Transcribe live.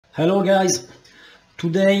Hello guys,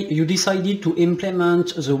 today you decided to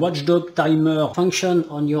implement the watchdog timer function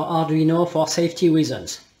on your Arduino for safety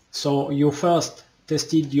reasons. So you first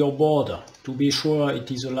tested your board to be sure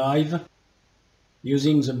it is alive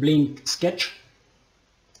using the blink sketch.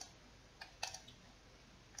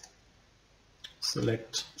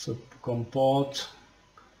 Select the COM port,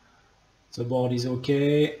 the board is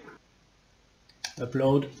okay,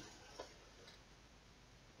 upload.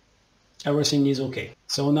 Everything is okay.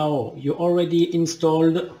 So now you already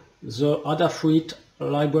installed the Adafruit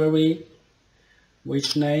library,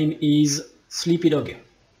 which name is SleepyDog.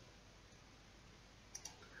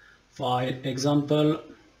 File example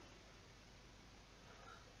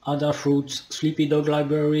Adafruit SleepyDog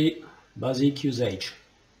library basic usage.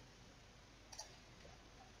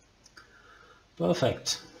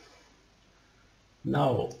 Perfect.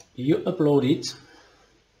 Now you upload it.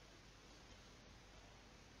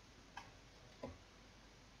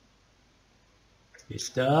 It's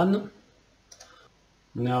done.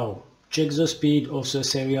 Now check the speed of the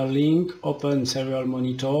serial link, open serial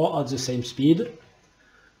monitor at the same speed.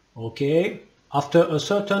 Okay. After a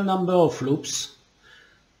certain number of loops,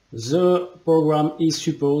 the program is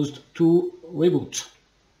supposed to reboot.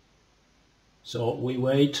 So we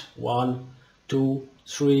wait 1, 2,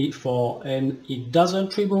 3, 4 and it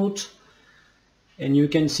doesn't reboot. And you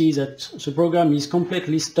can see that the program is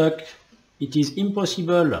completely stuck. It is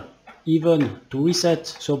impossible even to reset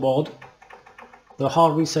the board. The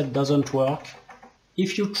hard reset doesn't work.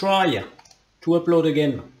 If you try to upload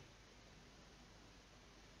again,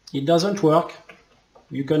 it doesn't work.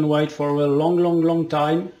 You can wait for a long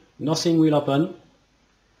time. Nothing will happen.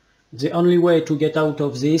 The only way to get out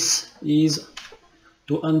of this is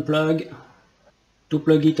to unplug, to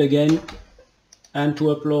plug it again, and to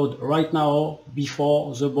upload right now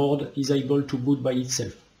before the board is able to boot by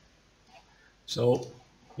itself. So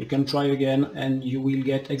you can try again and you will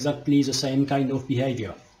get exactly the same kind of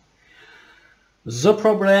behavior. The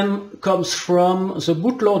problem comes from the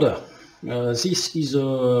bootloader. This is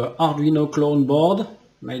a Arduino clone board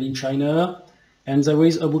made in China and there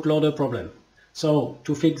is a bootloader problem. So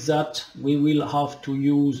to fix that we will have to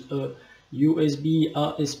use a USB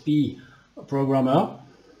RSP programmer,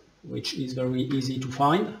 which is very easy to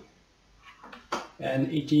find, and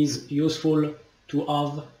it is useful to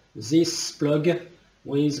have this plug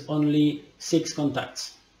with only 6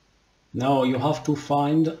 contacts. Now you have to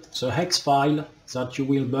find the hex file that you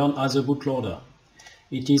will burn as a bootloader.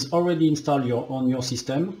 It is already installed on your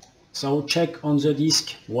system, so check on the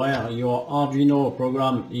disk where your Arduino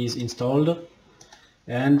program is installed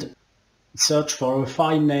and search for a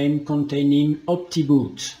file name containing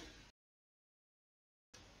Optiboot.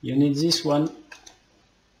 You need this one,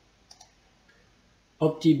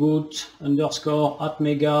 Optiboot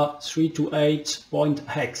 _atmega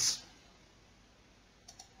 328.hex.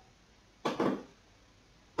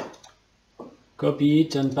 Copy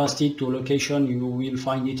it and paste it to a location you will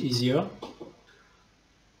find it easier.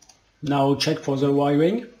 Now check for the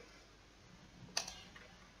wiring.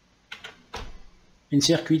 In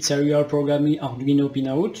circuit serial programming Arduino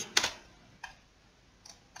pinout.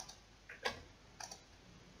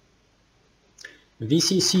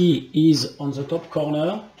 VCC is on the top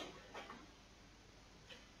corner.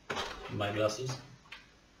 My glasses.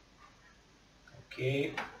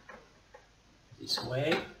 Okay, this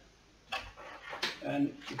way,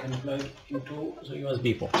 and you can plug into the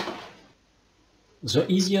USB port. The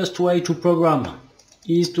easiest way to program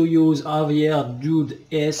is to use AVR Dude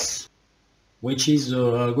S, which is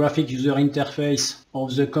the graphic user interface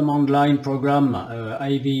of the command line program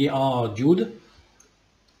AVR Dude.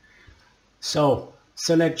 So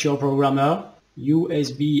select your programmer,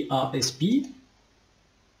 USB RSP.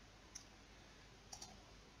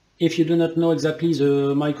 If you do not know exactly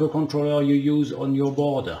the microcontroller you use on your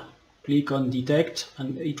board, click on detect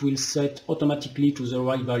and it will set automatically to the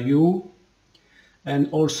right value, and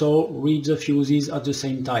also read the fuses at the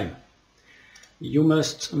same time. You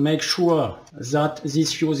must make sure that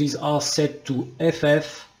these fuses are set to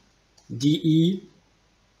FF, DE,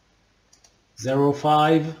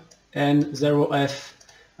 05 and 0F,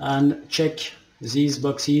 and check these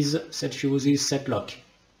boxes, set fuses, set lock.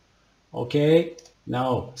 Okay,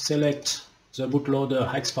 now select the bootloader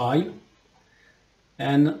hex file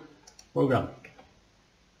and program.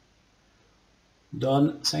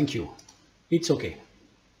 Done, thank you. It's okay.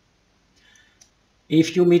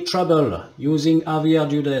 If you meet trouble using AVR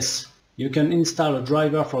Dude S, you can install a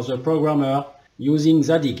driver for the programmer using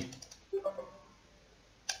Zadig.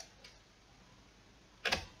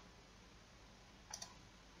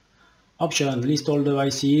 Option, list all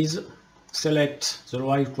devices, select the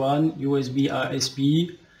right one, USB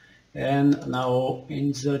RSP, And now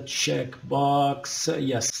in the checkbox,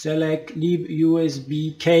 yes, select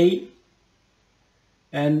libusb-k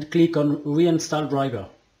and click on reinstall driver.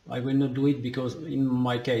 I will not do it because in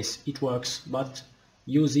my case it works, but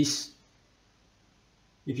use this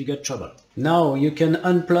if you get trouble. Now you can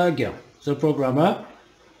unplug the programmer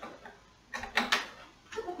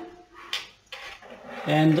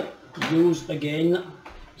and use again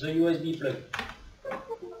the USB plug.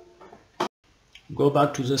 Go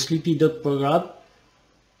back to the Sleepy Dog program.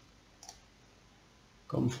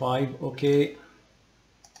 COM5, OK.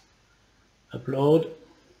 Upload.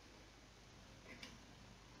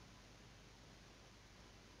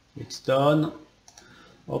 It's done.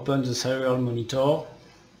 Open the serial monitor.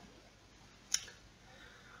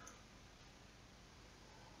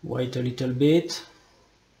 Wait a little bit.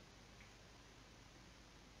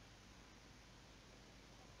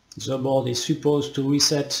 The board is supposed to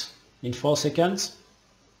reset in 4 seconds,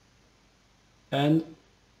 and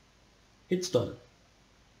it's done.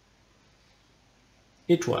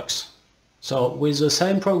 It works. So with the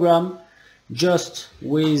same program, just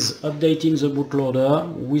with updating the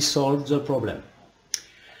bootloader, we solved the problem.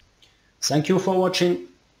 Thank you for watching.